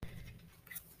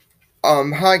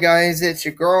Hi guys, it's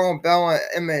your girl Bella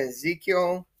Emma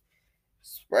Ezekiel.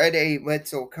 Spread a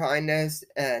little kindness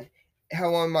and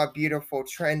hello, my beautiful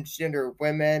transgender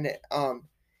women.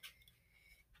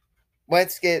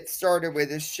 Let's get started with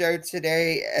this show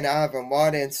today, and I have a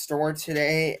lot in store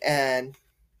today. And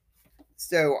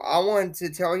so I wanted to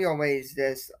tell you ladies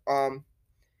this,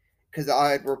 because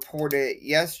I had reported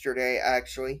yesterday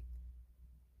actually.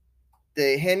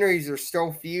 The Henrys are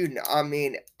still feuding. I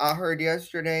mean, I heard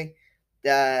yesterday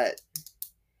that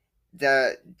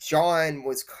John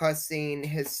was cussing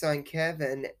his son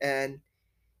Kevin, and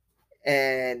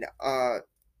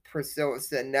Priscilla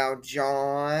said, "Now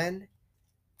John."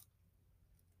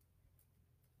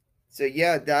 So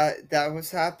yeah, that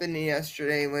was happening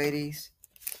yesterday, ladies.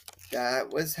 That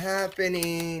was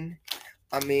happening.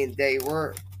 I mean, they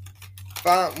were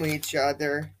fighting with each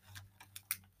other.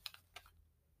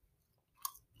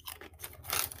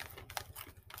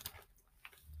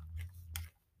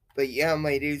 But yeah,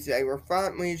 ladies, they were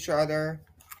fighting with each other.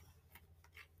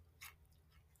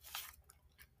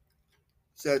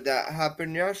 So that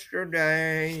happened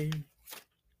yesterday.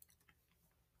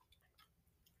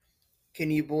 Can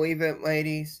you believe it,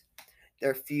 ladies?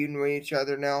 They're feuding with each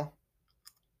other now.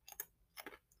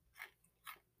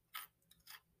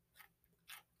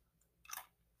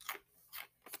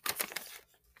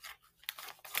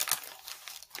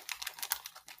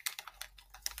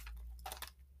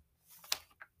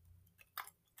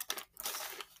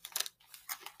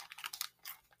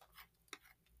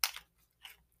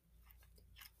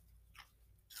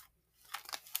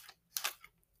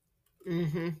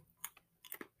 Mm-hmm.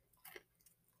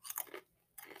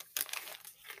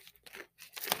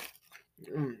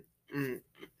 Mm, mm,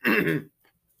 mm,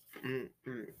 mm,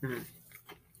 mm.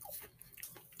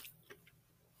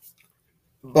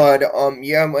 But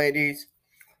yeah, ladies,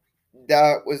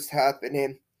 that was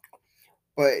happening.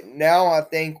 But now I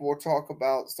think we'll talk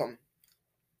about some.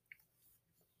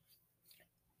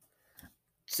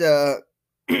 So,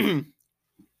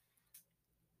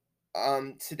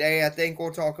 today I think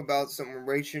we'll talk about some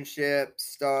relationship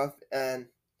stuff, and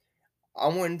I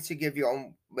wanted to give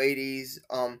you ladies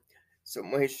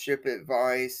some relationship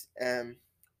advice, and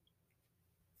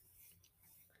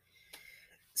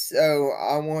so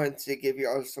I wanted to give you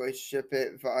all some relationship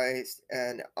advice,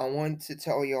 and I wanted to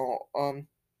tell y'all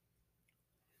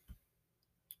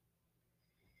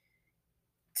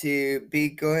to be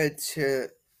good to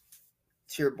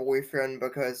your boyfriend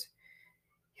because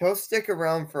he'll stick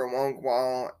around for a long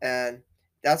while, and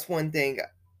that's one thing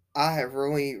I have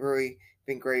really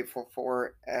been grateful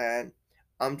for, and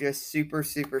I'm just super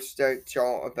stoked,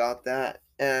 y'all, about that.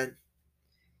 And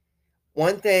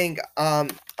one thing I'm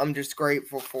just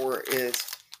grateful for is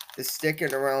the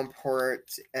sticking around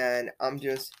part, and I'm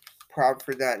just proud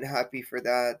for that and happy for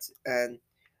that, and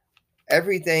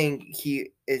everything he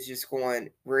is just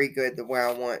going very good the way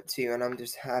I want to, and I'm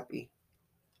just happy.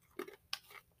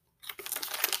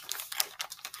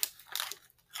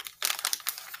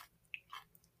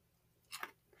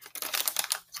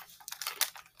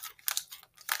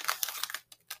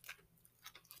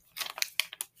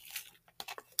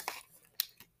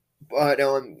 But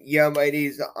yeah,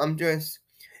 ladies, I'm just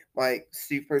like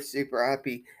super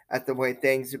happy at the way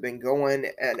things have been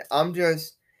going, and I'm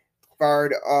just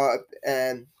fired up.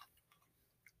 And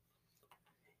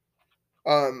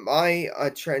my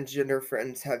transgender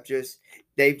friends have just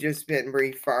they've just been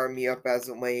really firing me up as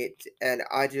of late, and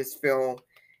I just feel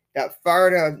that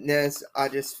fired upness. I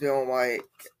just feel like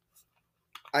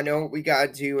I know what we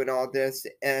gotta do and all this,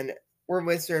 and we're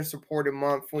listener supported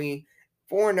monthly,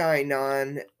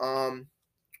 $4.99.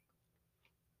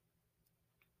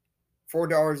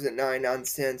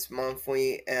 $4.99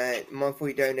 monthly and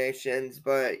monthly donations.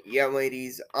 But yeah,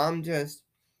 ladies, I'm just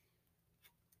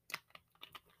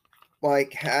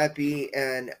like happy,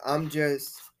 and I'm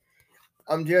just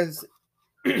I'm just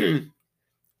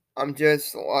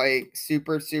like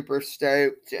super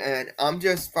stoked, and I'm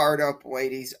just fired up,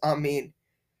 ladies. I mean,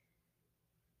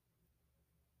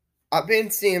 I've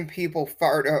been seeing people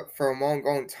fired up for a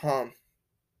long time.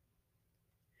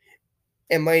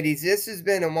 And ladies, this has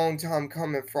been a long time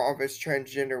coming for all of us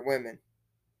transgender women.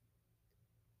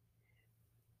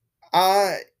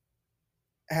 I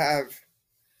have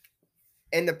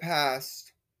in the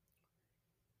past,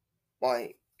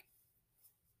 like,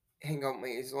 hang on,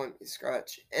 ladies, let me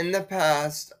scratch. In the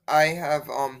past, I have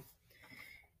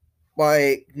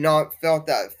like not felt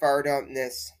that fired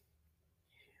upness.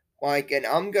 Like, and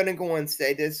I'm gonna go and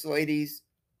say this, ladies.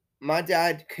 My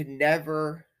dad could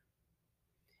never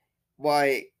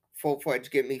like full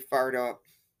fledged get me fired up.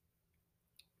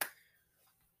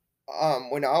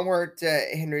 when I worked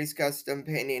at Henry's Custom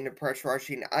Painting and Pressure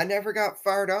Washing, I never got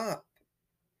fired up.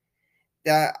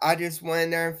 That I just went in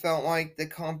there and felt like the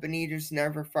company just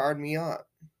never fired me up.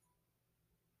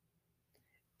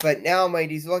 But now,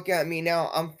 ladies, look at me now.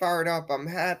 I'm fired up. I'm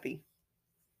happy.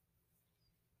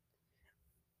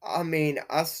 I mean,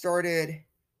 I started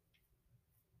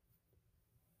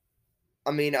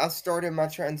my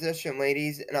transition,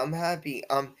 ladies, and I'm happy.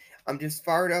 I'm just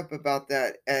fired up about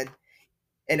that, and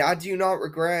I do not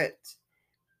regret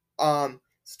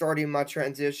starting my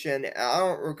transition. I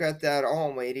don't regret that at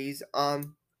all, ladies.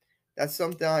 That's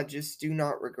something I just do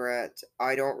not regret.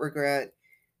 I don't regret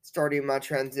starting my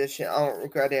transition. I don't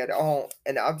regret it at all,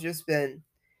 and I've just been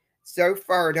so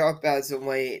fired up as of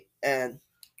late, and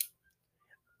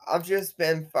I've just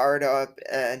been fired up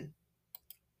and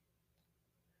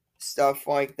stuff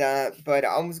like that. But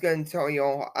I was going to tell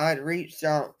y'all, I had reached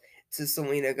out to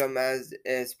Selena Gomez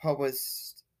as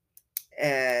published,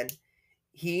 and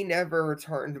he never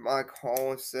returned my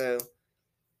call. So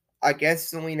I guess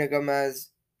Selena Gomez,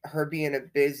 her being a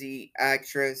busy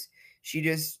actress, she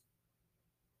just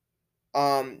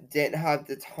didn't have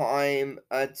the time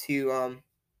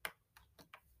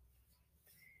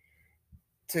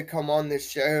to come on the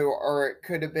show, or it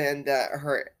could have been that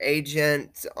her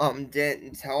agent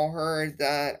didn't tell her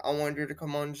that I wanted her to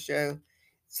come on the show.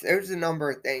 So there's a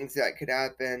number of things that could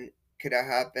have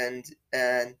happened,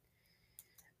 and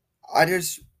I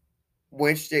just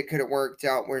wished it could have worked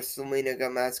out where Selena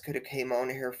Gomez could have came on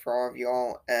here for all of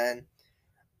y'all, and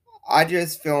I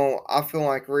feel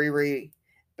like really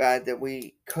bad that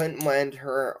we couldn't land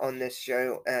her on this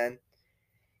show, and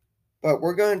but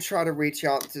we're gonna try to reach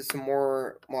out to some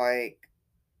more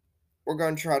we're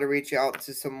gonna try to reach out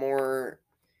to some more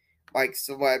like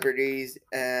celebrities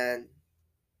and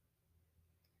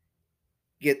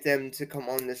get them to come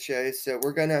on the show. So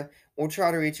we'll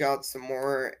try to reach out some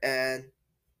more, and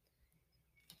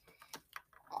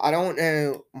I don't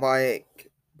know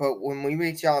but when we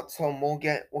reach out to them, we'll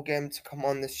get them to come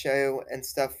on the show and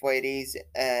stuff, ladies.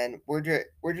 And we're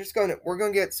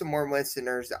gonna get some more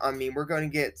listeners. I mean, we're gonna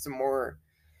get some more.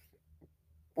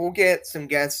 We'll get some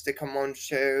guests to come on the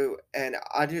show, and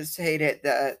I just hate it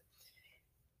that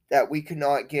we could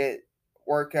not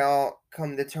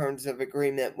come to terms of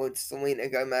agreement with Selena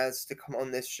Gomez to come on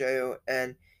this show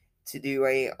and to do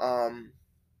a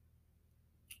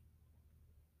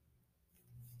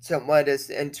to let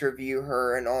us interview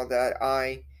her and all that.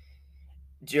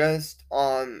 Just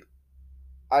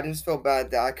I just feel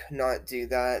bad that I could not do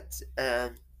that.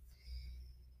 And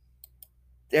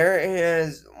there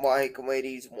is like,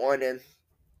 ladies,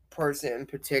 person in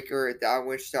particular that I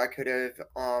wished I could have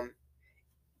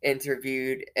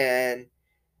interviewed, and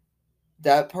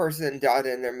that person died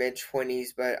in their mid-20s,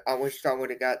 but I wished I would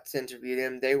have got to interview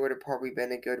them. They would have probably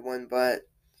been a good one, but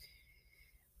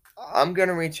I'm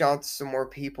gonna reach out to some more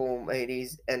people,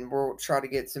 ladies, and we'll try to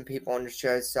get some people on the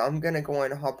show. So I'm gonna go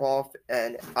and hop off,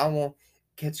 and I will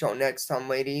catch y'all next time,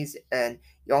 ladies. And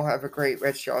y'all have a great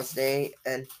rest of y'all's day.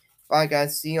 And bye,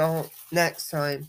 guys. See y'all next time.